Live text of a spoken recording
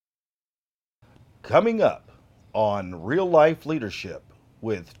Coming up on Real Life Leadership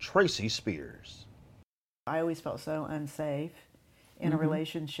with Tracy Spears. I always felt so unsafe in a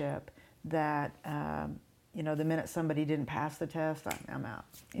relationship that, the minute somebody didn't pass the test, I'm out.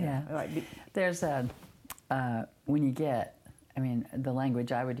 There's when you get, the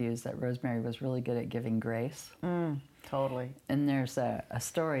language I would use that Rosemary was really good at giving grace. Totally. And there's a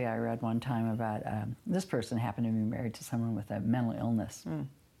story I read one time about this person happened to be married to someone with a mental illness.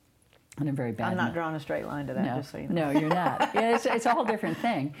 And a very bad. I'm not drawing a straight line to that, just so you know. No, you're not. It's a whole different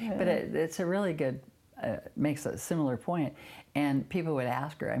thing. But it's a really good, makes a similar point. And people would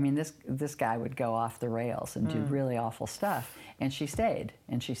ask her, this guy would go off the rails and do really awful stuff. And she stayed,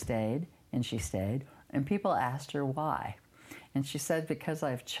 and she stayed, and she stayed. And people asked her why. And she said, because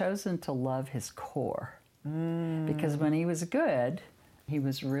I've chosen to love his core. Because when he was good, he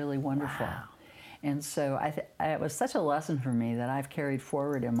was really wonderful. Wow. And so it was such a lesson for me that I've carried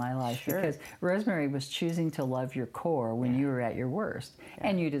forward in my life. Sure. Because Rosemary was choosing to love your core when you were at your worst. Yeah.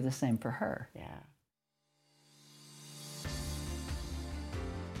 And you did the same for her. Yeah.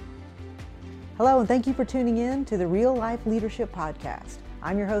 Hello, and thank you for tuning in to the Real Life Leadership Podcast.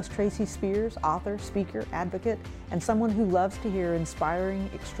 I'm your host, Tracy Spears, author, speaker, advocate, and someone who loves to hear inspiring,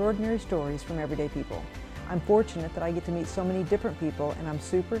 extraordinary stories from everyday people. I'm fortunate that I get to meet so many different people, and I'm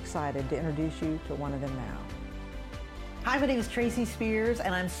super excited to introduce you to one of them now. Hi, my name is Tracy Spears,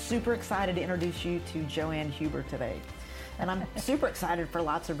 and I'm super excited to introduce you to JoAnn Huber today. And I'm super excited for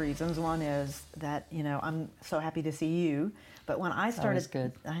lots of reasons. One is that, I'm so happy to see you. But when I started, it's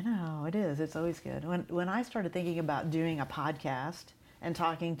always good. I know, it is. It's always good. When I started thinking about doing a podcast and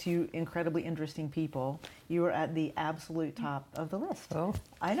talking to incredibly interesting people, you were at the absolute top of the list. Oh.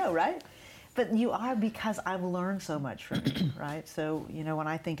 I know, right? But you are, because I've learned so much from you, right? So, when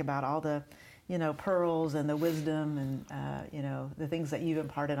I think about all the, pearls and the wisdom and, the things that you've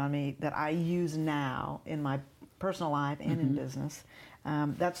imparted on me that I use now in my personal life and in business,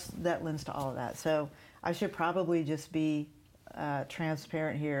 that lends to all of that. So I should probably just be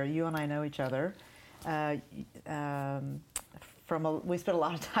transparent here. You and I know each other. We spent a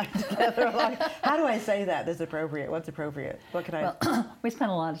lot of time together. How do I say that? That's appropriate. What's appropriate? What can I? Well, we spent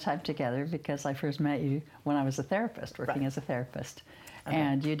a lot of time together because I first met you when I was a therapist, working as a therapist. Okay.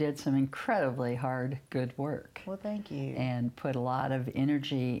 And you did some incredibly hard, good work. Well, thank you. And put a lot of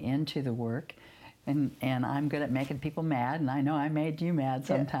energy into the work. And I'm good at making people mad, and I know I made you mad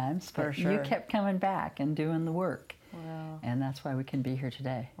sometimes. Yeah, for sure. You kept coming back and doing the work. Wow. And that's why we can be here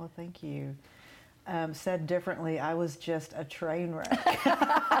today. Well, thank you. Said differently, I was just a train wreck.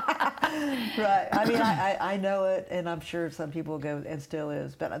 Right. I know it, and I'm sure some people go, and still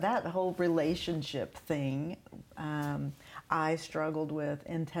is. But that whole relationship thing, I struggled with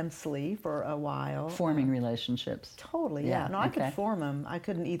intensely for a while. Forming relationships. Totally, yeah. No, I could form them. I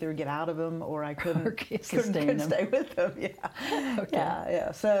couldn't either get out of them, or I couldn't stay with them. Yeah. Okay.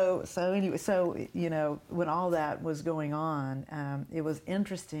 Yeah. So anyway, when all that was going on, it was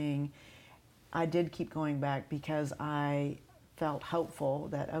interesting. I did keep going back because I felt hopeful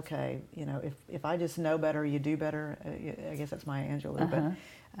that, okay, if I just know better, you do better. I guess that's Maya Angelou. But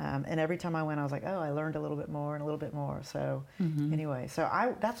and every time I went, I was like, oh, I learned a little bit more and a little bit more. So anyway,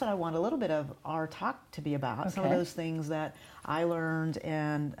 that's what I want a little bit of our talk to be about. Okay. Some of those things that I learned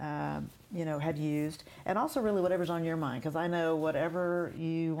and had used, and also really whatever's on your mind, because I know whatever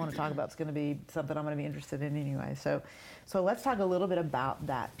you want to talk about is going to be something I'm going to be interested in anyway. So let's talk a little bit about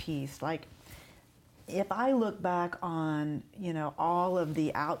that piece. Like, if I look back on, all of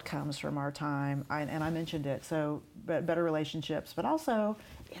the outcomes from our time, and I mentioned it, so better relationships, but also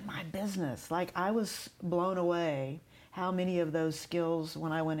in my business, like I was blown away how many of those skills,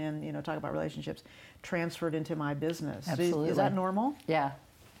 when I went in, talk about relationships, transferred into my business. Absolutely. Is that normal? Yeah.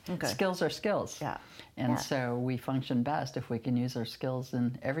 Okay. Skills are skills. Yeah. And so we function best if we can use our skills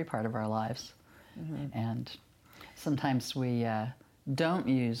in every part of our lives. And sometimes we don't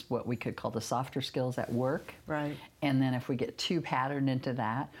use what we could call the softer skills at work. Right. And then if we get too patterned into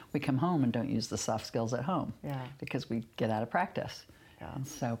that, we come home and don't use the soft skills at home. Yeah. Because we get out of practice. Yeah. And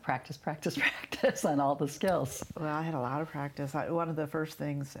so practice on all the skills. Well, I had a lot of practice. One of the first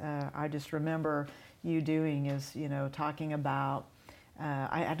things I just remember you doing is, talking about,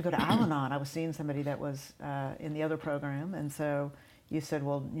 I had to go to Al-Anon. I was seeing somebody that was in the other program, and so you said,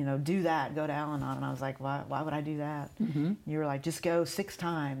 well, do that, go to Al-Anon. And I was like, why would I do that? You were like, just go 6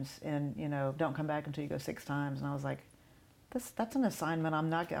 times and, don't come back until you go 6 times. And I was like, that's an assignment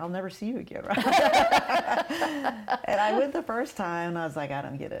I'll never see you again, right? And I went the first time and I was like, I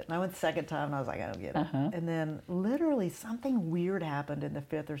don't get it. And I went the second time and I was like, I don't get it. And then literally something weird happened in the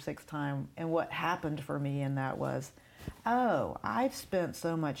 5th or 6th time. And what happened for me in that was, oh, I've spent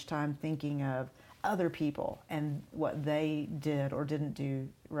so much time thinking of other people and what they did or didn't do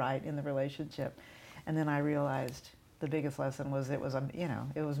right in the relationship. And then I realized the biggest lesson was it was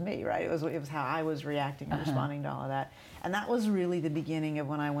me, right? It was how I was reacting and responding to all of that. And that was really the beginning of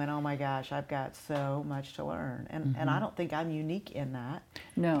when I went, oh my gosh, I've got so much to learn. And I don't think I'm unique in that.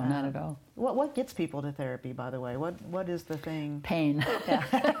 No, not at all. What gets people to therapy, by the way? What is the thing? Pain.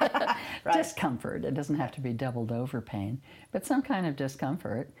 Yeah. Right. Discomfort. It doesn't have to be doubled over pain, but some kind of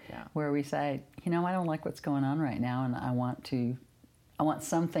discomfort where we say, I don't like what's going on right now, and I want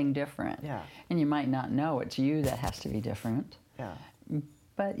something different. Yeah. And you might not know it's you that has to be different. Yeah.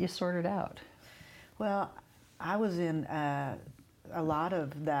 But you sort it out. Well, I was in a lot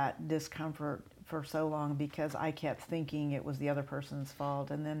of that discomfort for so long because I kept thinking it was the other person's fault.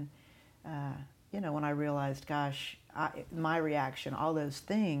 And then, when I realized, gosh, my reaction, all those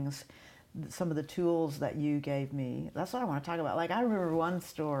things, some of the tools that you gave me, that's what I want to talk about. Like, I remember one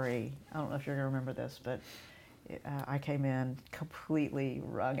story, I don't know if you're going to remember this, but I came in completely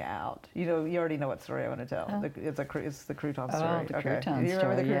wrung out. You already know what story I want to tell. It's the crouton story. Oh, the crouton story. You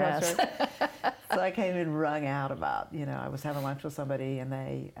remember the crouton story? So I came in wrung out about, I was having lunch with somebody and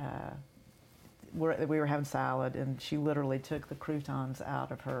we were having salad, and she literally took the croutons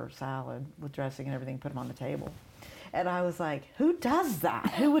out of her salad with dressing and everything, put them on the table. And I was like, who does that?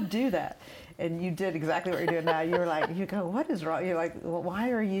 Who would do that? And you did exactly what you're doing now. You were like, you go, what is wrong? You're like, well, why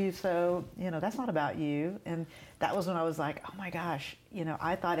are you so, that's not about you. And that was when I was like, oh my gosh,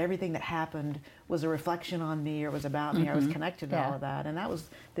 I thought everything that happened was a reflection on me or was about me. I was connected to all of that. And that was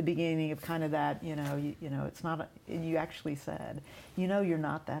the beginning of kind of that, it's not, and you actually said, you're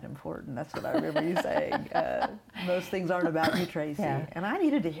not that important. That's what I remember you saying. Most things aren't about you, Tracy. Yeah. And I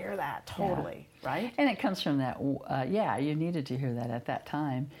needed to hear that totally, right? And it comes from that, you needed to hear that at that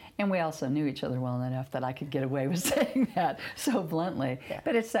time. And we also knew each other well enough that I could get away with saying that so bluntly. Yeah.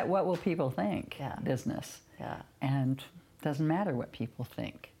 But it's that what will people think business. Yeah. And it doesn't matter what people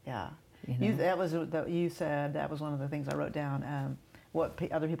think. Yeah. You said that was one of the things I wrote down. What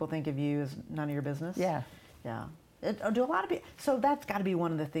other people think of you is none of your business. Yeah. Yeah. Do a lot of people, so that's got to be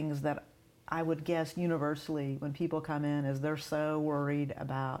one of the things that I would guess universally when people come in is they're so worried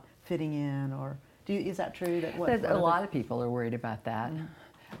about fitting in, or is that true? That a lot of people are worried about that.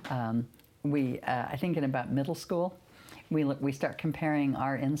 I think in about middle school, we start comparing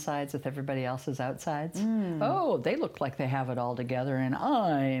our insides with everybody else's outsides. Oh, they look like they have it all together, and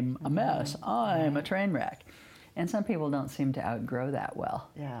I'm a mess. I'm a train wreck. And some people don't seem to outgrow that well.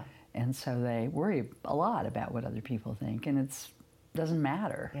 Yeah. And so they worry a lot about what other people think, and it doesn't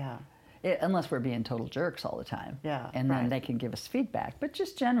matter. Yeah. Unless we're being total jerks all the time. Yeah. And then they can give us feedback. But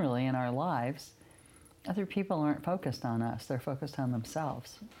just generally in our lives, other people aren't focused on us. They're focused on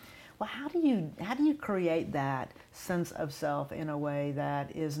themselves. Well, how do you create that sense of self in a way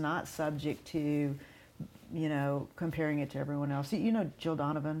that is not subject to, comparing it to everyone else? Jill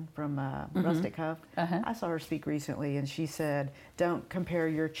Donovan from Rustic Huff? I saw her speak recently, and she said, don't compare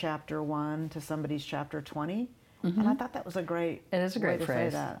your chapter 1 to somebody's chapter 20. And I thought that was a great It is a great way to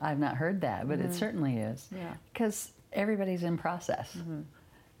phrase. say that. I've not heard that, but it certainly is. Yeah. Because everybody's in process.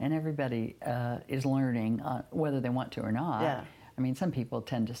 And everybody is learning whether they want to or not. Yeah. I mean, some people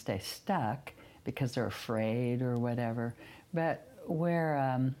tend to stay stuck because they're afraid or whatever. But we're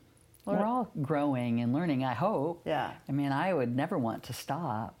all growing and learning, I hope. Yeah. I mean, I would never want to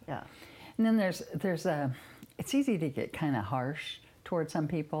stop. Yeah. And then it's easy to get kind of harsh towards some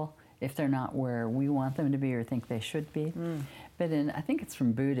people if they're not where we want them to be or think they should be. But I think it's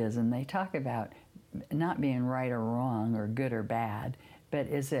from Buddhism, they talk about not being right or wrong or good or bad, but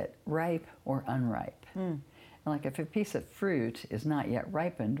is it ripe or unripe? Like if a piece of fruit is not yet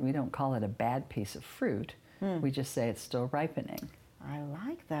ripened, we don't call it a bad piece of fruit. We just say it's still ripening. I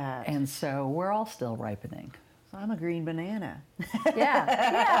like that. And so we're all still ripening. So I'm a green banana.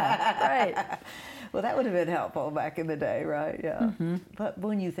 Yeah, right. Well, that would have been helpful back in the day, right? Yeah. But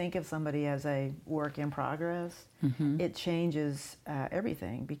when you think of somebody as a work in progress, it changes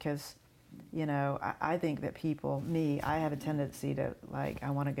everything because, I think that I have a tendency to I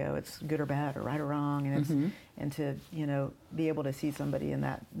want to go, it's good or bad or right or wrong, and to, be able to see somebody in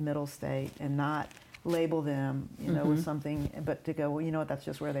that middle state and not label them, with something, but to go, well, you know what, that's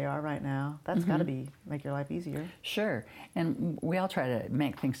just where they are right now. That's got to make your life easier. Sure. And we all try to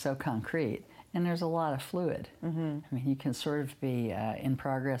make things so concrete, and there's a lot of fluid. I mean, you can sort of be in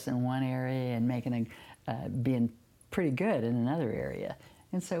progress in one area and being pretty good in another area.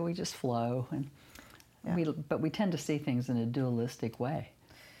 And so we just flow, but we tend to see things in a dualistic way.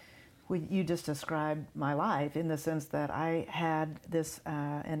 Well, you just described my life in the sense that I had this,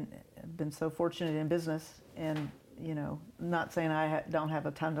 and been so fortunate in business and not saying I don't have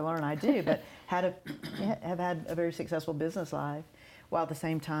a ton to learn, I do, but have had a very successful business life, while at the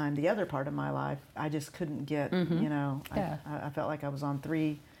same time, the other part of my life, I just couldn't get, I felt like I was on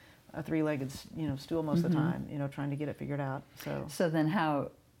a three-legged, stool most of the time, trying to get it figured out. So then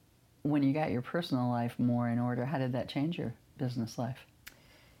how, when you got your personal life more in order, how did that change your business life?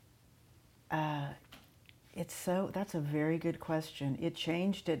 That's a very good question. It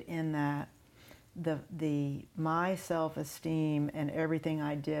changed it in that my self-esteem and everything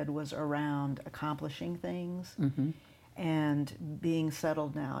I did was around accomplishing things and being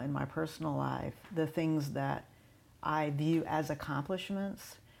settled now in my personal life. The things that I view as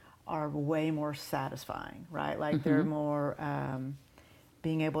accomplishments are way more satisfying, right? Like they're more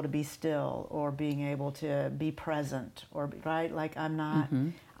being able to be still, or being able to be present, or right? Like I'm not.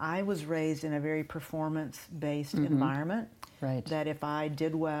 I was raised in a very performance-based environment. Right. That if I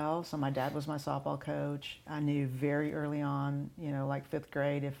did well, so my dad was my softball coach. I knew very early on, like 5th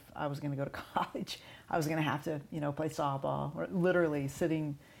grade, if I was going to go to college, I was going to have to, play softball. Or literally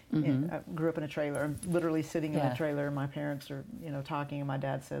sitting. I grew up in a trailer. I'm literally sitting in a trailer, and my parents are, talking, and my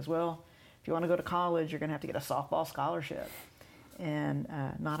dad says, "Well, if you want to go to college, you're going to have to get a softball scholarship." And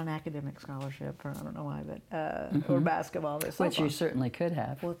not an academic scholarship, or I don't know why, but or basketball. Which you certainly could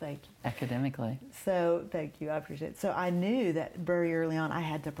have. Well, thank you. Academically. So thank you, I appreciate it. So I knew that very early on I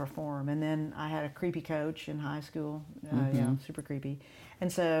had to perform, and then I had a creepy coach in high school, super creepy.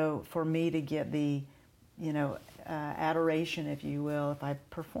 And so for me to get the, adoration, if you will, if I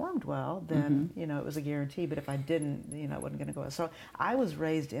performed well, then it was a guarantee. But if I didn't, it wasn't going to go well. So I was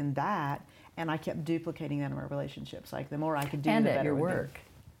raised in that. And I kept duplicating that in my relationships. Like the more I could do, and the at better your it would work, be.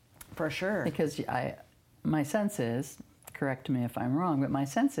 For sure. Because my sense is, correct me if I'm wrong, but my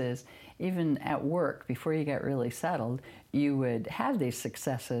sense is, even at work, before you get really settled, you would have these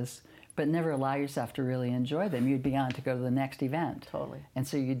successes, but never allow yourself to really enjoy them. You'd be on to go to the next event. Totally. And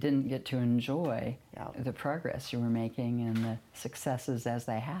so you didn't get to enjoy the progress you were making and the successes as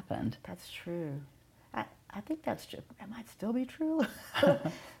they happened. That's true. I think that's just, it might still be true.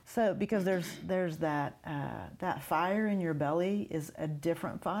 So, because there's that fire in your belly is a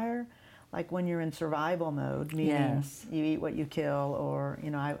different fire. Like when you're in survival mode, meaning you eat what you kill, or,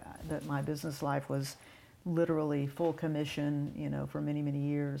 my business life was literally full commission, for many, many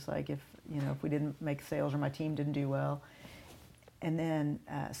years. Like if we didn't make sales or my team didn't do well. And then,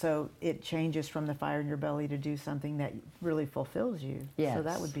 so it changes from the fire in your belly to do something that really fulfills you. Yes. So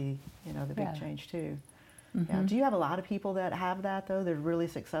that would be, the big change too. Yeah. Do you have a lot of people that have that, though? They're really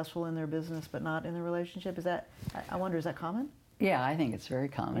successful in their business, but not in their relationship? Is that, I wonder, is that common? Yeah, I think it's very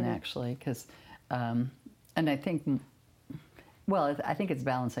common, actually, because, and I think, I think it's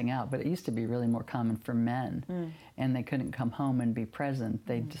balancing out, but it used to be really more common for men, and they couldn't come home and be present.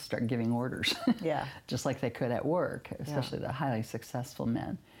 They'd just start giving orders, just like they could at work, especially the highly successful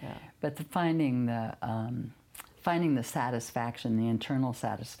men. Yeah. But finding the satisfaction, the internal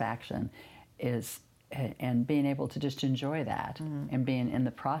satisfaction, and being able to just enjoy that and being in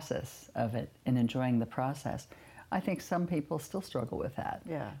the process of it and enjoying the process. I think some people still struggle with that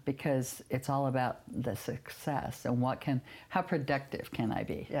because it's all about the success and how productive can I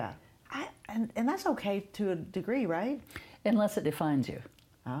be? Yeah, and that's okay to a degree, right? Unless it defines you.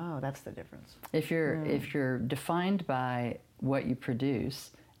 Oh, that's the difference. If you're defined by what you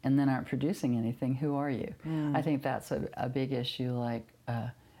produce and then aren't producing anything, who are you? I think that's a big issue. Like.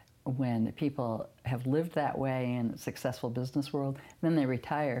 When people have lived that way in a successful business world, then they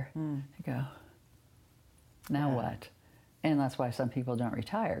retire. They go, now what? And that's why some people don't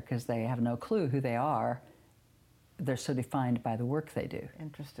retire, because they have no clue who they are. They're so defined by the work they do.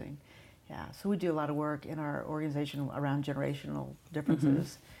 Interesting. Yeah, so we do a lot of work in our organization around generational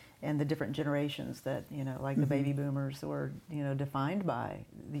differences and the different generations that, like the baby boomers were, defined by,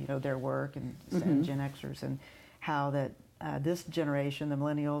 their work, and Gen Xers, and how that this generation, the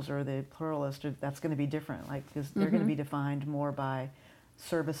millennials or the pluralists, that's going to be different. Like, because they're going to be defined more by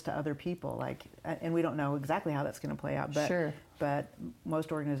service to other people. Like, and we don't know exactly how that's going to play out. But but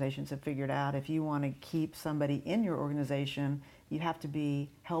most organizations have figured out if you want to keep somebody in your organization, you have to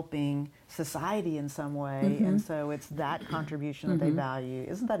be helping society in some way. And so it's that contribution that they value.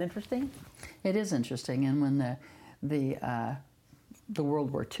 Isn't that interesting? It is interesting. And when the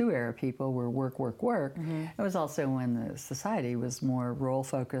World War II era people were work, work, work. It was also when the society was more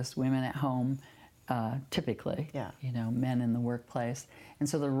role-focused, women at home, typically, men in the workplace. And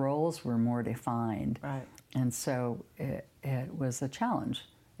so the roles were more defined. Right. And so it was a challenge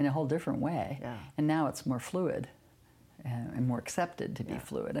in a whole different way. Yeah. And now it's more fluid and more accepted to be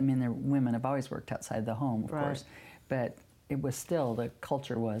fluid. I mean, women have always worked outside the home, of course, but it was still, the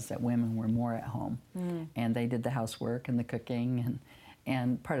culture was that women were more at home, and they did the housework and the cooking,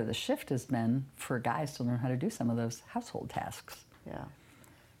 and part of the shift has been for guys to learn how to do some of those household tasks. Yeah.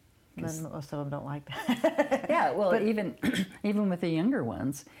 And most of them don't like that. Yeah, well, but even with the younger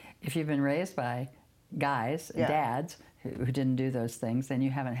ones, if you've been raised by guys, dads, who didn't do those things, then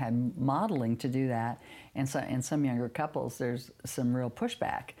you haven't had modeling to do that. And so in some younger couples, there's some real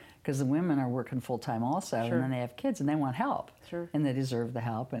pushback because the women are working full-time also, and then they have kids and they want help. And they deserve the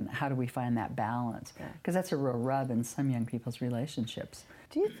help, and how do we find that balance? Because that's a real rub in some young people's relationships.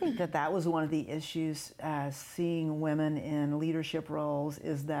 Do you think that that was one of the issues seeing women in leadership roles,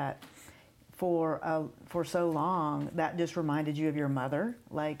 is that for so long that just reminded you of your mother,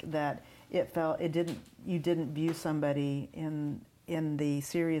 like that you didn't view somebody in the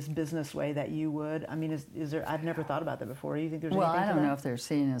serious business way that you would? I mean, is there? I've never thought about that before. Do you think there's anything to that? Well, I don't know if they're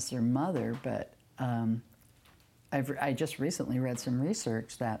seen as their mother, but I just recently read some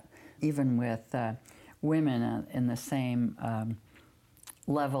research that even with women in the same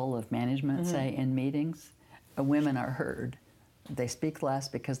level of management, say, in meetings, women are heard. They speak less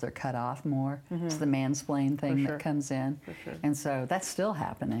because they're cut off more. It's the mansplain thing that comes in. And so that's still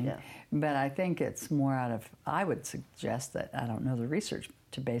happening. But I think it's more out of, I would suggest that, I don't know the research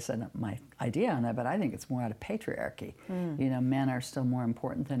to base my idea on that, but I think it's more out of patriarchy. You know, men are still more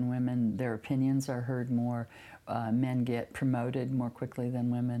important than women. Their opinions are heard more. Men get promoted more quickly than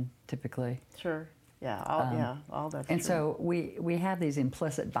women, typically. All that's and true. so we have these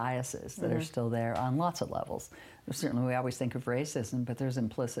implicit biases that are still there on lots of levels. Certainly we always think of racism, but there's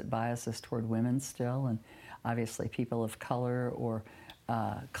implicit biases toward women still, and obviously people of color or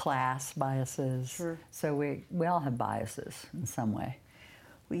class biases. So we all have biases in some way.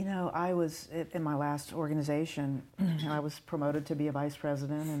 Well, you know, I was in my last organization, I was promoted to be a vice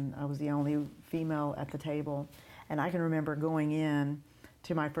president, and I was the only female at the table. And I can remember going in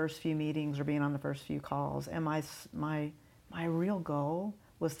to my first few meetings or being on the first few calls, and my real goal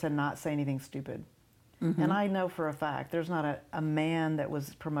was to not say anything stupid. And I know for a fact there's not a man that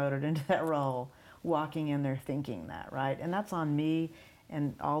was promoted into that role walking in there thinking that, right? And that's on me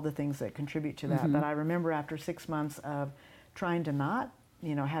and all the things that contribute to that. But I remember after 6 months of trying to not,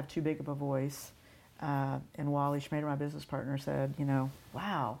 you know, have too big of a voice, and Wally Schmader, my business partner, said, you know,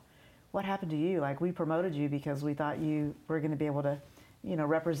 wow, what happened to you? Like, we promoted you because we thought you were going to be able to, you know,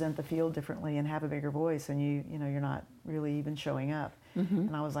 represent the field differently and have a bigger voice, and you know, you're not really even showing up.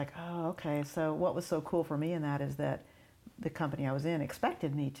 And I was like, oh, okay. So what was so cool for me in that is that the company I was in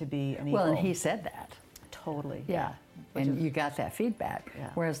expected me to be an equal. Well, and he said that. Totally. Yeah. And you got that feedback,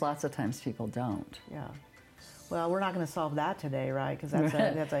 whereas lots of times people don't. Yeah. Well, we're not going to solve that today, right? Because that's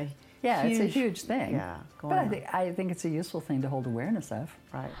a it's a huge thing. Yeah. But I think it's a useful thing to hold awareness of.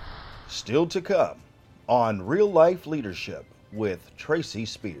 Right. Still to come on Real Life Leadership with Tracy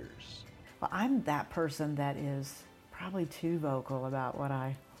Spears. Well, I'm that person that is probably too vocal about what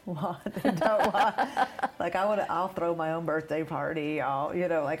I want and don't want. Like, I'll throw my own birthday party. I'll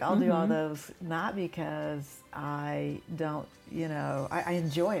do all those, not because I don't, you know, I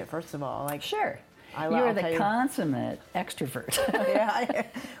enjoy it, first of all. Like, sure. You're the consummate extrovert.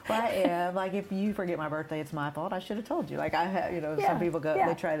 I am. Like, if you forget my birthday, it's my fault. I should have told you. Like, I have, you know, some people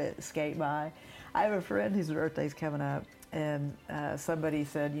they try to skate by. I have a friend whose birthday's coming up, and somebody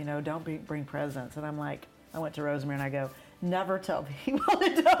said, you know, don't bring presents. And I'm like, I went to Rosemary and I go, never tell people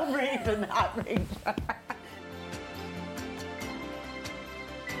to not bring presents.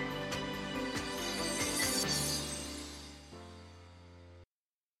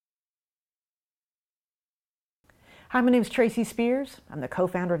 Hi, my name is Tracy Spears. I'm the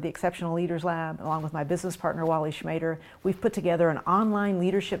co-founder of the Exceptional Leaders Lab. Along with my business partner, Wally Schmader, we've put together an online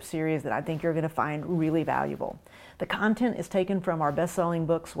leadership series that I think you're going to find really valuable. The content is taken from our best-selling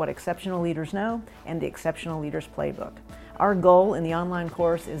books, What Exceptional Leaders Know and the Exceptional Leaders Playbook. Our goal in the online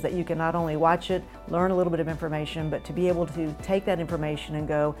course is that you can not only watch it, learn a little bit of information, but to be able to take that information and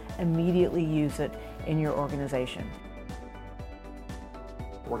go immediately use it in your organization.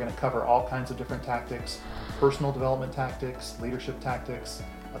 We're going to cover all kinds of different tactics, personal development tactics, leadership tactics,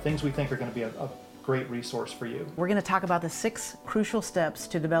 things we think are going to be a great resource for you. We're going to talk about the 6 crucial steps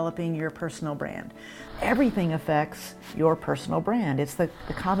to developing your personal brand. Everything affects your personal brand. It's the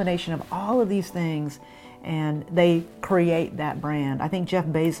combination of all of these things, and they create that brand. I think Jeff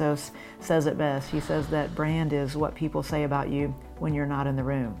Bezos says it best. He says that brand is what people say about you when you're not in the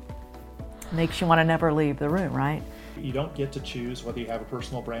room. Makes you want to never leave the room, right? You don't get to choose whether you have a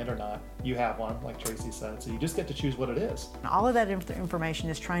personal brand or not. You have one, like Tracy said, so you just get to choose what it is. All of that information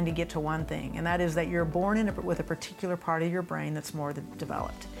is trying to get to one thing, and that is that you're born with a particular part of your brain that's more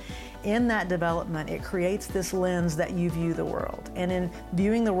developed. in that development, it creates this lens that you view the world. And in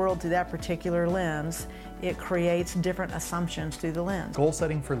viewing the world through that particular lens, it creates different assumptions through the lens. Goal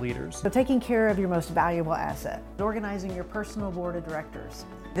setting for leaders. So taking care of your most valuable asset, organizing your personal board of directors.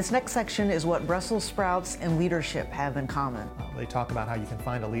 This next section is what Brussels sprouts and leadership have in common. They talk about how you can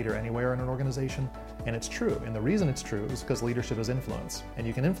find a leader anywhere in an organization, and it's true. And the reason it's true is because leadership is influence, and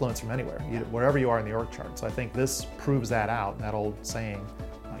you can influence from anywhere, wherever you are in the org chart. So I think this proves that out, that old saying,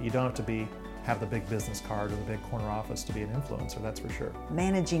 you don't have to have the big business card or the big corner office to be an influencer, that's for sure.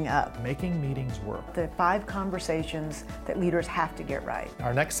 Managing up. Making meetings work. The 5 conversations that leaders have to get right.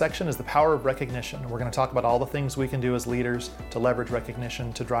 Our next section is the power of recognition. We're going to talk about all the things we can do as leaders to leverage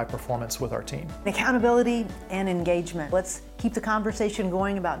recognition to drive performance with our team. Accountability and engagement. Let's keep the conversation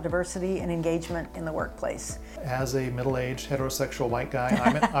going about diversity and engagement in the workplace. As a middle-aged heterosexual white guy,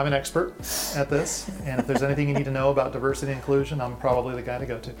 I'm an expert at this, and if there's anything you need to know about diversity and inclusion, I'm probably the guy to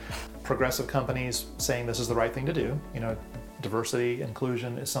go to. Progressive companies saying this is the right thing to do. Diversity,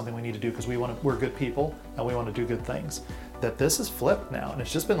 inclusion is something we need to do because we're good people and we want to do good things. That this is flipped now, and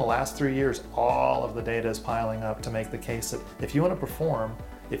it's just been the last 3 years, all of the data is piling up to make the case that if you want to perform,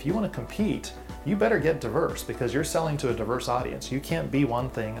 if you want to compete, you better get diverse because you're selling to a diverse audience. You can't be one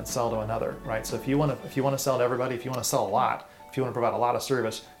thing and sell to another, right? So if you want to sell to everybody, if you want to sell a lot, if you want to provide a lot of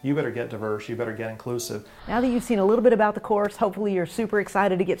service, you better get diverse, you better get inclusive. Now that you've seen a little bit about the course, hopefully you're super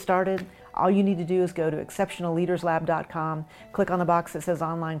excited to get started. All you need to do is go to exceptionalleaderslab.com, click on the box that says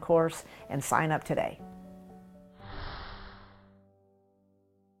online course, and sign up today.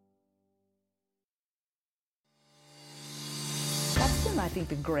 That's been, I think,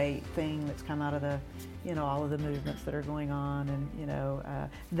 the great thing that's come out of the, all of the movements that are going on,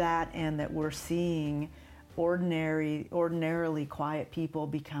 and that we're seeing ordinarily quiet people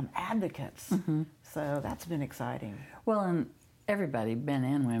become advocates. Mm-hmm. So that's been exciting. Well, and everybody, men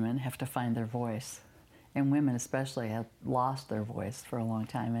and women, have to find their voice. And women especially have lost their voice for a long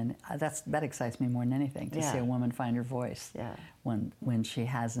time. And that excites me more than anything, to see a woman find her voice when she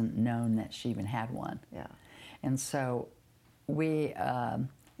hasn't known that she even had one. Yeah. And so we,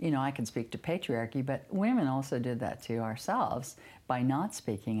 I can speak to patriarchy, but women also did that to ourselves by not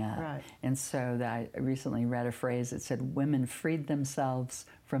speaking up. Right. And so I recently read a phrase that said, women freed themselves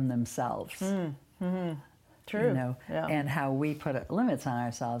from themselves. Mm-hmm. True. And how we put limits on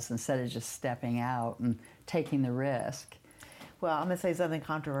ourselves instead of just stepping out and taking the risk. Well, I'm going to say something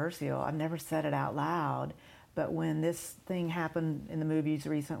controversial. I've never said it out loud, but when this thing happened in the movies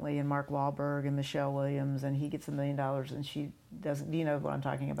recently, and Mark Wahlberg and Michelle Williams, and he gets $1 million and she doesn't, do you know what I'm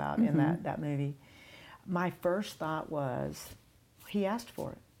talking about? Mm-hmm. In that movie? My first thought was, he asked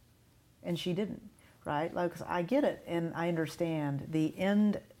for it, and she didn't, right? Like, I get it, and I understand the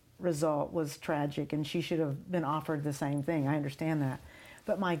end result was tragic, and she should have been offered the same thing. I understand that.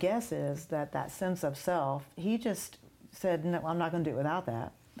 But my guess is that sense of self, he just said, no, I'm not going to do it without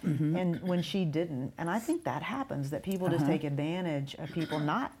that. Mm-hmm. And when she didn't, and I think that happens, that people just take advantage of people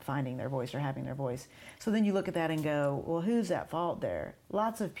not finding their voice or having their voice. So then you look at that and go, well, who's at fault there?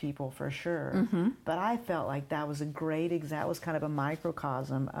 Lots of people for sure. Mm-hmm. But I felt like that was a great example. It was kind of a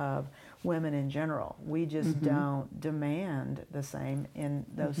microcosm of women in general. We just don't demand the same in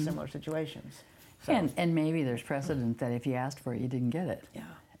those similar situations. So. And maybe there's precedent that if you asked for it, you didn't get it. Yeah.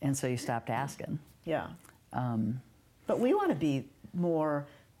 And so you stopped asking. Yeah. But we want to be more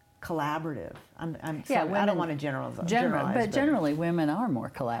collaborative. I don't want to generalize. But generally, women are more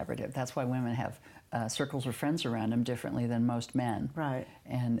collaborative. That's why women have circles of friends around them differently than most men. Right.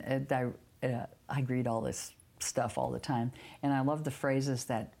 And I read all this stuff all the time, and I love the phrases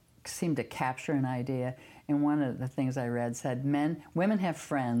that seem to capture an idea. And one of the things I read said, women have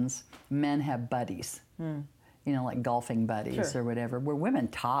friends, men have buddies. Like golfing buddies or whatever, where women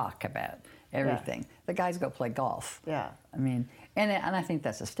talk about everything. Yeah. The guys go play golf. Yeah. I mean, and I think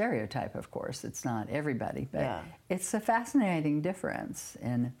that's a stereotype, of course. It's not everybody, but it's a fascinating difference.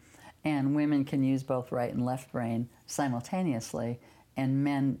 And women can use both right and left brain simultaneously, and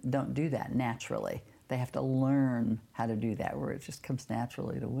men don't do that naturally. They have to learn how to do that, where it just comes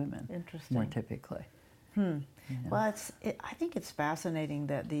naturally to women. Interesting. More typically. Well, I think it's fascinating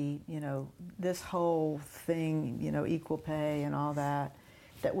that this whole thing, equal pay and all that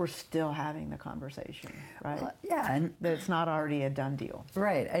we're still having the conversation, right? And that it's not already a done deal.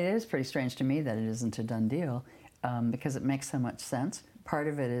 Right. It is pretty strange to me that it isn't a done deal, because it makes so much sense. Part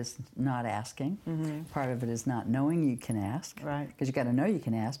of it is not asking. Mm-hmm. Part of it is not knowing you can ask. Right. Because you got to know you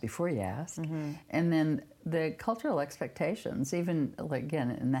can ask before you ask. Mm-hmm. And then the cultural expectations, even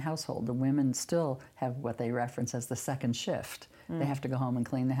again in the household, the women still have what they reference as the second shift. They have to go home and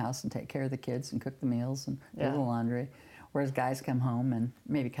clean the house and take care of the kids and cook the meals and do the laundry. Whereas guys come home and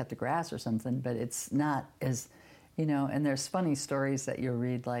maybe cut the grass or something, but it's not as, and there's funny stories that you'll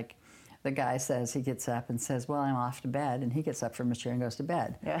read, like the guy says, he gets up and says, well, I'm off to bed, and he gets up from his chair and goes to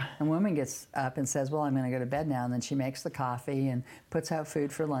bed. Yeah. And woman gets up and says, well, I'm going to go to bed now, and then she makes the coffee and puts out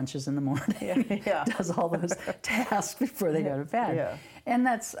food for lunches in the morning, does all those tasks before they go to bed. Yeah. And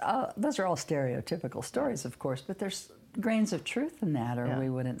those are all stereotypical stories, of course, but there's grains of truth in that, or we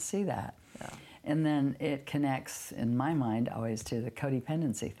wouldn't see that. Yeah. And then it connects, in my mind, always to the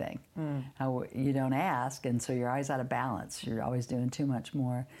codependency thing. How you don't ask, and so you're always out of balance. You're always doing too much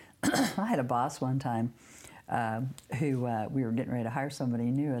more. I had a boss one time who we were getting ready to hire somebody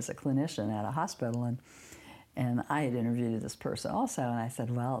new as a clinician at a hospital, and I had interviewed this person also, and I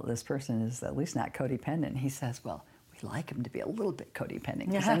said, well, this person is at least not codependent. And he says, well, we like him to be a little bit codependent,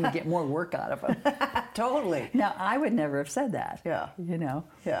 because then we get more work out of him. Totally. Now, I would never have said that. Yeah.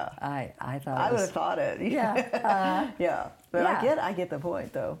 Yeah. I thought I would have thought it. Yeah. Yeah. But I get the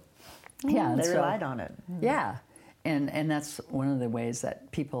point, though. Yeah. They relied on it. Yeah. And that's one of the ways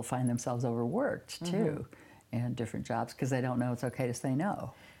that people find themselves overworked, too, in different jobs, because they don't know it's okay to say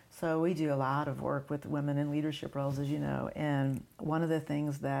no. So we do a lot of work with women in leadership roles, as you know, and one of the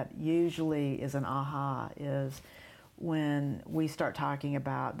things that usually is an aha is when we start talking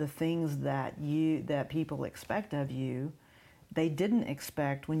about the things that people expect of you, they didn't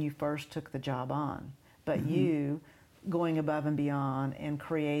expect when you first took the job on, but you going above and beyond and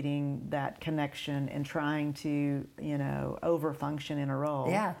creating that connection and trying to, overfunction in a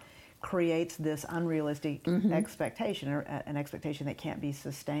role creates this unrealistic expectation, or an expectation that can't be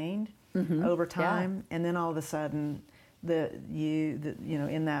sustained over time. And then all of a sudden,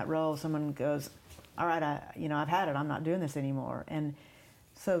 in that role, someone goes, all right, I've had it, I'm not doing this anymore. And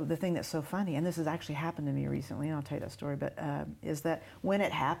so the thing that's so funny, and this has actually happened to me recently, and I'll tell you that story, but is that when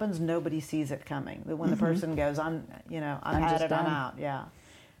it happens, nobody sees it coming. When the person goes, I've had it, I'm out. Yeah.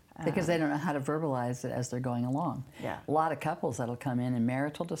 Because they don't know how to verbalize it as they're going along. Yeah. A lot of couples that'll come in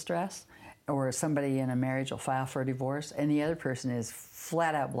marital distress, or somebody in a marriage will file for a divorce, and the other person is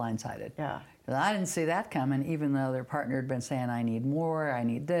flat out blindsided. Yeah. I didn't see that coming, even though their partner had been saying, I need more, I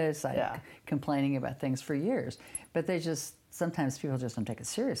need this, complaining about things for years. But sometimes people just don't take it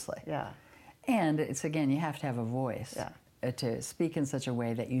seriously. Yeah. And it's, again, you have to have a voice to speak in such a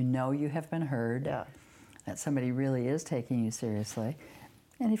way that you know you have been heard, that somebody really is taking you seriously.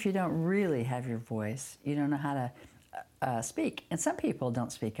 And if you don't really have your voice, you don't know how to speak. And some people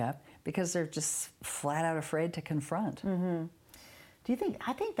don't speak up because they're just flat out afraid to confront. Do you think,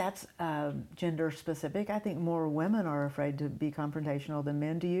 I think that's gender specific. I think more women are afraid to be confrontational than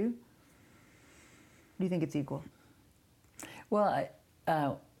men. Do you? Do you think it's equal? Well,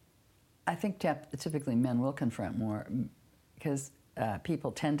 I think typically men will confront more, because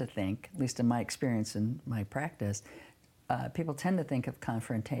people tend to think, at least in my experience and my practice, people tend to think of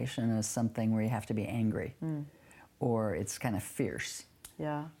confrontation as something where you have to be angry, or it's kind of fierce.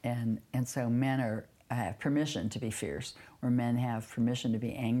 Yeah. And so men have permission to be fierce, or men have permission to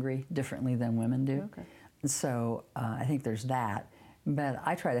be angry differently than women do. Okay. So I think there's that. But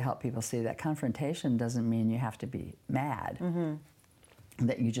I try to help people see that confrontation doesn't mean you have to be mad,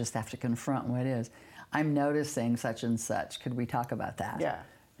 that you just have to confront what is. I'm noticing such and such. Could we talk about that? Yeah.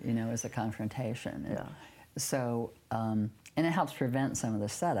 As a confrontation. Yeah. So, and it helps prevent some of the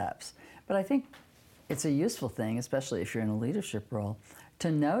setups. But I think it's a useful thing, especially if you're in a leadership role, to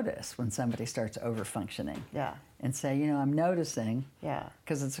notice when somebody starts over-functioning. Yeah. And say, I'm noticing. Yeah.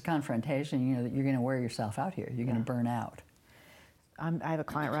 Because it's a confrontation, that you're going to wear yourself out here. You're going to burn out. I have a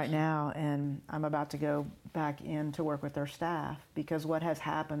client right now, and I'm about to go back in to work with their staff, because what has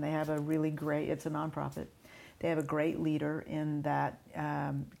happened, they have a really great, it's a nonprofit, they have a great leader in that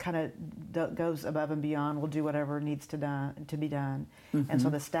kind of goes above and beyond, will do whatever needs to be done. And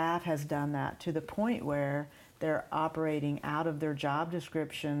so the staff has done that to the point where they're operating out of their job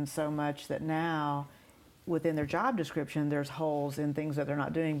description so much that now within their job description there's holes in things that they're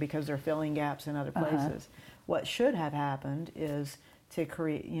not doing because they're filling gaps in other places. What should have happened is to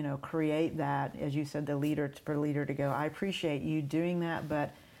create that, as you said, for the leader to go, I appreciate you doing that,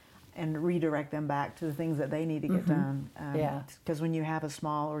 and redirect them back to the things that they need to get done. Because when you have a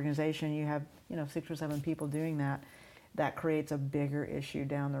small organization, you have 6 or 7 people doing that creates a bigger issue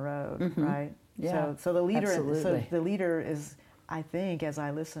down the road, right? Yeah. So the leader, absolutely. so the leader is, I think, as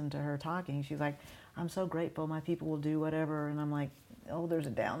I listened to her talking, she's like, I'm so grateful my people will do whatever, and I'm like, oh, there's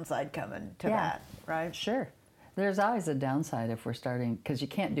a downside coming to that, right? Sure. There's always a downside if we're starting, because you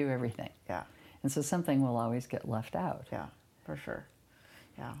can't do everything. Yeah. And so something will always get left out. Yeah, for sure.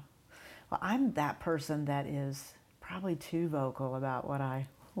 Yeah. Well, I'm that person that is probably too vocal about what I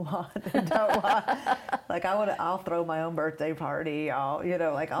want. They don't want. Like I'll throw my own birthday party. I'll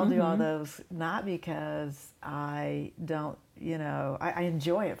do all those, not because I don't, I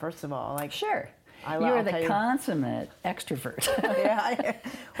enjoy it, first of all. Like, sure. You're the consummate extrovert. Yeah,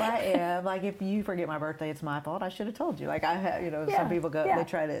 I am. Like, if you forget my birthday, it's my fault. I should have told you. Like, I have, some people they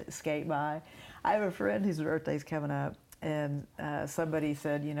try to skate by. I have a friend whose birthday's coming up, and somebody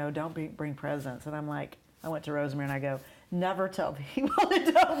said, don't bring presents. And I'm like, I went to Rosemary and I go, never tell people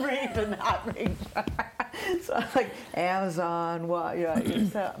to not bring. So I'm like, Amazon, what?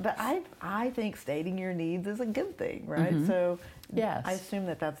 So, but I think stating your needs is a good thing, right? So yes. I assume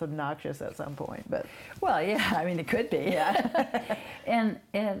that's obnoxious at some point, but. Well, yeah, I mean, it could be. Yeah. and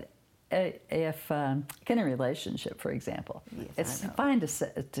if in a relationship, for example, yes, it's fine to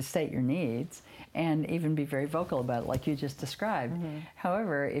state your needs and even be very vocal about it, like you just described.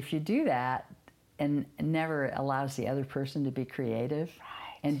 However, if you do that and never allows the other person to be creative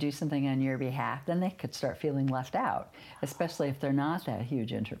and do something on your behalf, then they could start feeling left out, especially if they're not that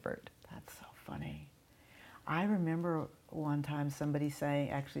huge introvert. That's so funny. I remember one time somebody saying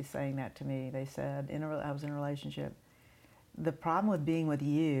that to me. They said, I was in a relationship, the problem with being with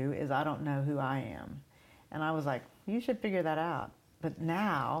you is I don't know who I am. And I was like, you should figure that out. But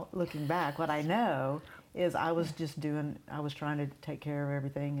now, looking back, what I know is I was trying to take care of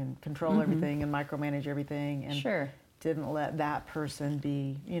everything and control everything and micromanage everything, and didn't let that person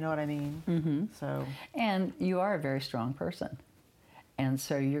be, you know what I mean? So. And you are a very strong person. And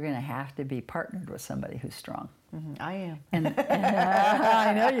so you're going to have to be partnered with somebody who's strong. I am. And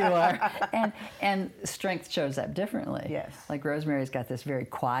I know you are. And strength shows up differently. Yes. Like Rosemary's got this very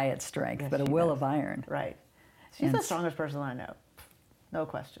quiet strength, but a will of iron. Right. She's the strongest person I know. No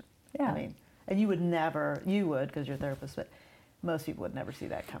question. Yeah. I mean, and you would, because you're a therapist, but most people would never see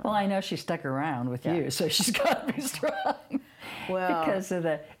that coming. Well, I know she stuck around with you, so she's got to be strong. Well, because of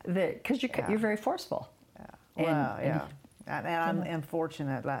you're very forceful. Yeah. And I'm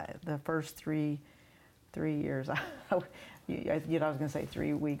fortunate. Like the first three years, I was going to say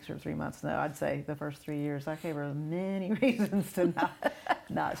 3 weeks or 3 months. No, I'd say the first 3 years. There were many reasons to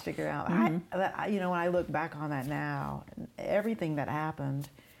not stick around. When I look back on that now, everything that happened,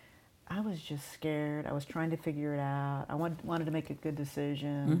 I was just scared. I was trying to figure it out. I wanted to make a good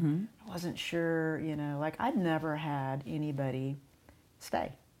decision. I wasn't sure, I'd never had anybody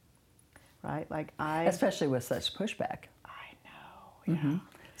stay, right? Especially with such pushback. I know, yeah.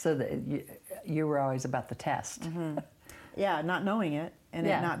 So that you were always about the test. Yeah, not knowing it and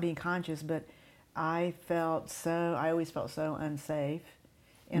it not being conscious, but I always felt so unsafe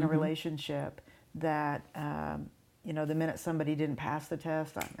in a relationship that, the minute somebody didn't pass the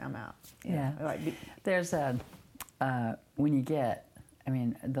test, I'm out. There's when you get,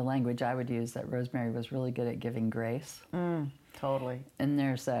 the language I would use, that Rosemary was really good at giving grace. Totally. And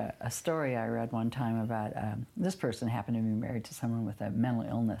there's a story I read one time about this person happened to be married to someone with a mental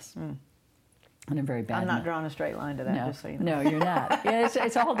illness. And a very bad. I'm not drawing a straight line to that, just so you know. No, you're not.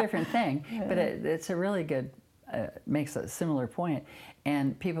 It's a whole different thing. But it's a really good, makes a similar point.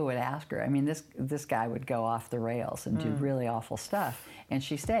 And people would ask her, this guy would go off the rails and do really awful stuff. And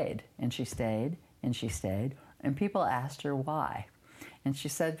she stayed, and she stayed, and she stayed. And people asked her why. And she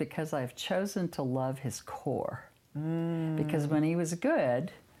said, because I've chosen to love his core. Because when he was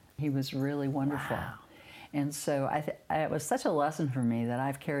good, he was really wonderful. Wow. And so it was such a lesson for me that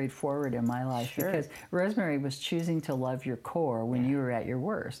I've carried forward in my life, because Rosemary was choosing to love your core when you were at your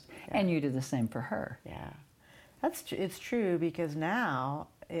worst, and you did the same for her. Yeah, it's true, because now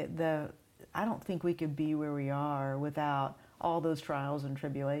I don't think we could be where we are without all those trials and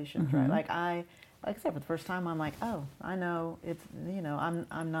tribulations, right? Like I said, for the first time, I'm like, oh, I know it's,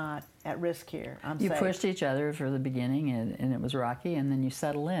 I'm not at risk here. I'm safe. You pushed each other for the beginning, and it was rocky, and then you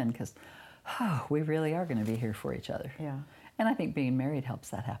settle in, because we really are going to be here for each other. Yeah. And I think being married helps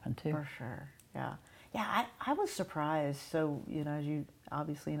that happen too. For sure. Yeah. Yeah, I was surprised. So, as you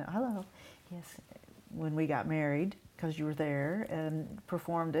obviously know, hello. Yes. When we got married, because you were there and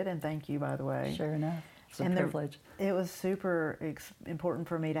performed it, and thank you, by the way. Sure enough. It's a privilege. It was super important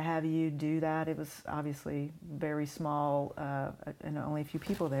for me to have you do that. It was obviously very small and only a few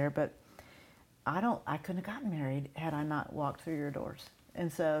people there, but I couldn't have gotten married had I not walked through your doors. And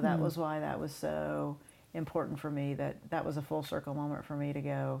so that was why that was so important for me, that was a full circle moment for me to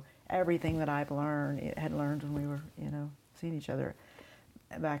go, everything that I've had learned when we were, seeing each other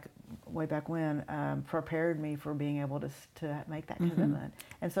way back when, prepared me for being able to make that commitment.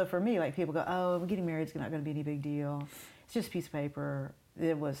 And so for me, people go, oh, getting married is not going to be any big deal. It's just a piece of paper.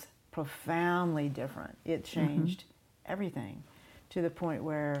 It was profoundly different. It changed everything, to the point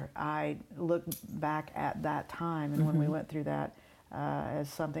where I look back at that time, and when we went through that, as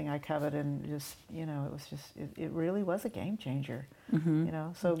something I coveted, and just, you know, it was just, it really was a game changer, you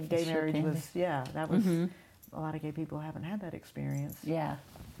know. So gay marriage was, that was, a lot of gay people haven't had that experience yet.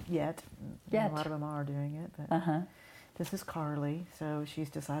 A lot of them are doing it, but this is Carly, so she's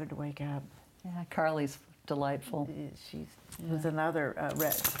decided to wake up. Yeah, Carly's delightful. She was another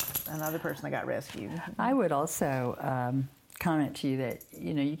person that got rescued. I would also comment to you that,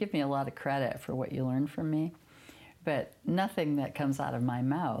 you know, you give me a lot of credit for what you learned from me, but nothing that comes out of my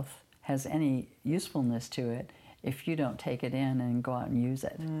mouth has any usefulness to it if you don't take it in and go out and use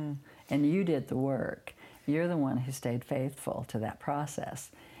it. And you did the work. You're the one who stayed faithful to that process.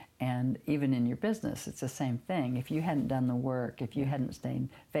 And even in your business, it's the same thing. If you hadn't done the work, if you hadn't stayed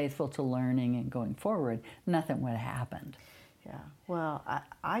faithful to learning and going forward, nothing would have happened. Yeah, well,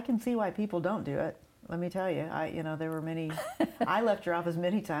 I can see why people don't do it. Let me tell you, you know, there were many, I left your office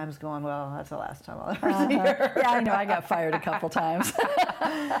many times going, well, that's the last time I'll ever see her. Yeah, I know, I got fired a couple times.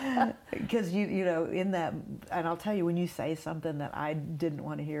 Because, you know, in that, and I'll tell you, when you say something that I didn't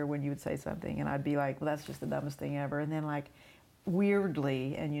want to hear when you would say something, and I'd be like, well, that's just the dumbest thing ever. And then, like,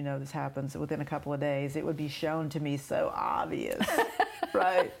 weirdly, and you know this happens within a couple of days, it would be shown to me so obvious,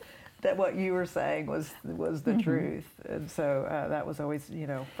 right, that what you were saying was the truth. And so that was always, you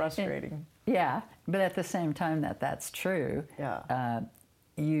know, frustrating. Yeah, but at the same time that's true,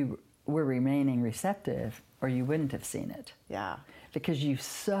 you were remaining receptive, or you wouldn't have seen it. Yeah. Because you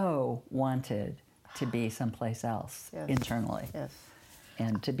so wanted to be someplace else internally. Yes.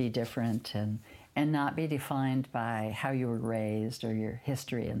 And to be different and not be defined by how you were raised or your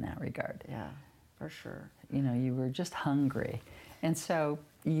history in that regard. Yeah, for sure. You know, you were just hungry. And so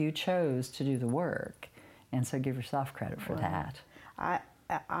you chose to do the work. And so give yourself credit for that.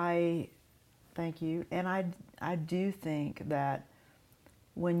 I thank you. And I do think that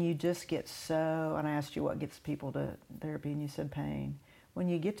when you just get so, and I asked you what gets people to therapy, and you said pain. When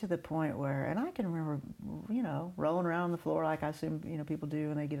you get to the point where, and I can remember, you know, rolling around on the floor like I assume, you know, people do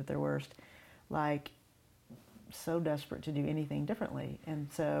when they get at their worst, like so desperate to do anything differently. And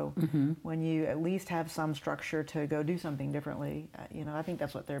so when you at least have some structure to go do something differently, you know, I think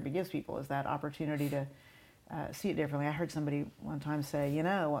that's what therapy gives people, is that opportunity to see it differently. I heard somebody one time say, you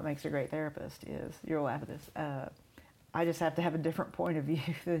know, what makes a great therapist is, you'll laugh at this, I just have to have a different point of view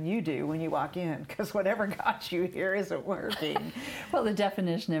than you do when you walk in, because whatever got you here isn't working. Well, the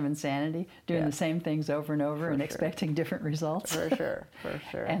definition of insanity, doing the same things over and over and expecting different results. For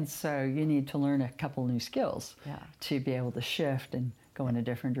sure. And so you need to learn a couple new skills to be able to shift and go in a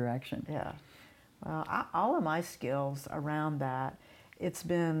different direction. Yeah. Well, all of my skills around that, it's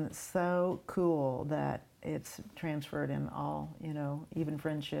been so cool that it's transferred in all, you know, even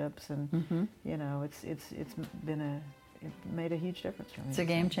friendships, and you know, it's been it made a huge difference for me. It's a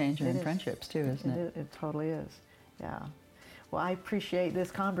game changer in friendships too, isn't it? It totally is. Yeah. Well, I appreciate this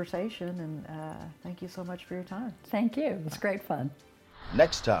conversation, and thank you so much for your time. Thank you. It was great fun.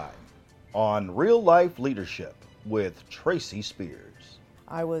 Next time on Real Life Leadership with Tracy Spears.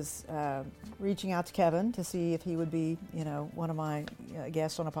 I was reaching out to Kevin to see if he would be, you know, one of my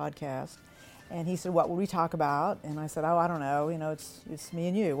guests on a podcast. And he said, what would we talk about? And I said, oh, I don't know. You know, it's me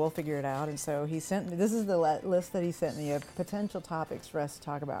and you. We'll figure it out. And so he sent me, this is the list that he sent me of potential topics for us to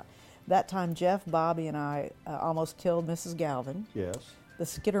talk about. That time, Jeff, Bobby, and I almost killed Mrs. Galvin. Yes. The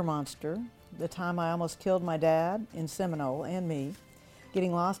Skitter Monster. The time I almost killed my dad in Seminole and me.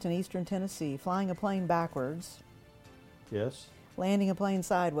 Getting lost in eastern Tennessee. Flying a plane backwards. Yes. Landing a plane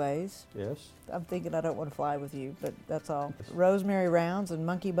sideways. Yes. I'm thinking I don't want to fly with you, but that's all. Yes. Rosemary Rounds and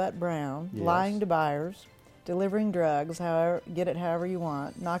Monkey Butt Brown. Yes. Lying to buyers. Delivering drugs, get it however you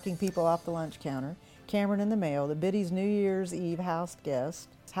want. Knocking people off the lunch counter. Cameron in the Mail. The Biddy's New Year's Eve house guest.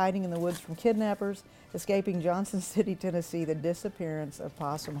 Hiding in the woods from kidnappers. Escaping Johnson City, Tennessee. The disappearance of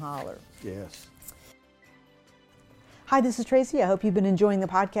Possum Holler. Yes. Hi, this is Tracy. I hope you've been enjoying the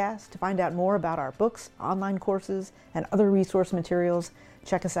podcast. To find out more about our books, online courses, and other resource materials,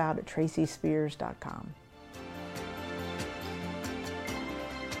 check us out at tracyspears.com.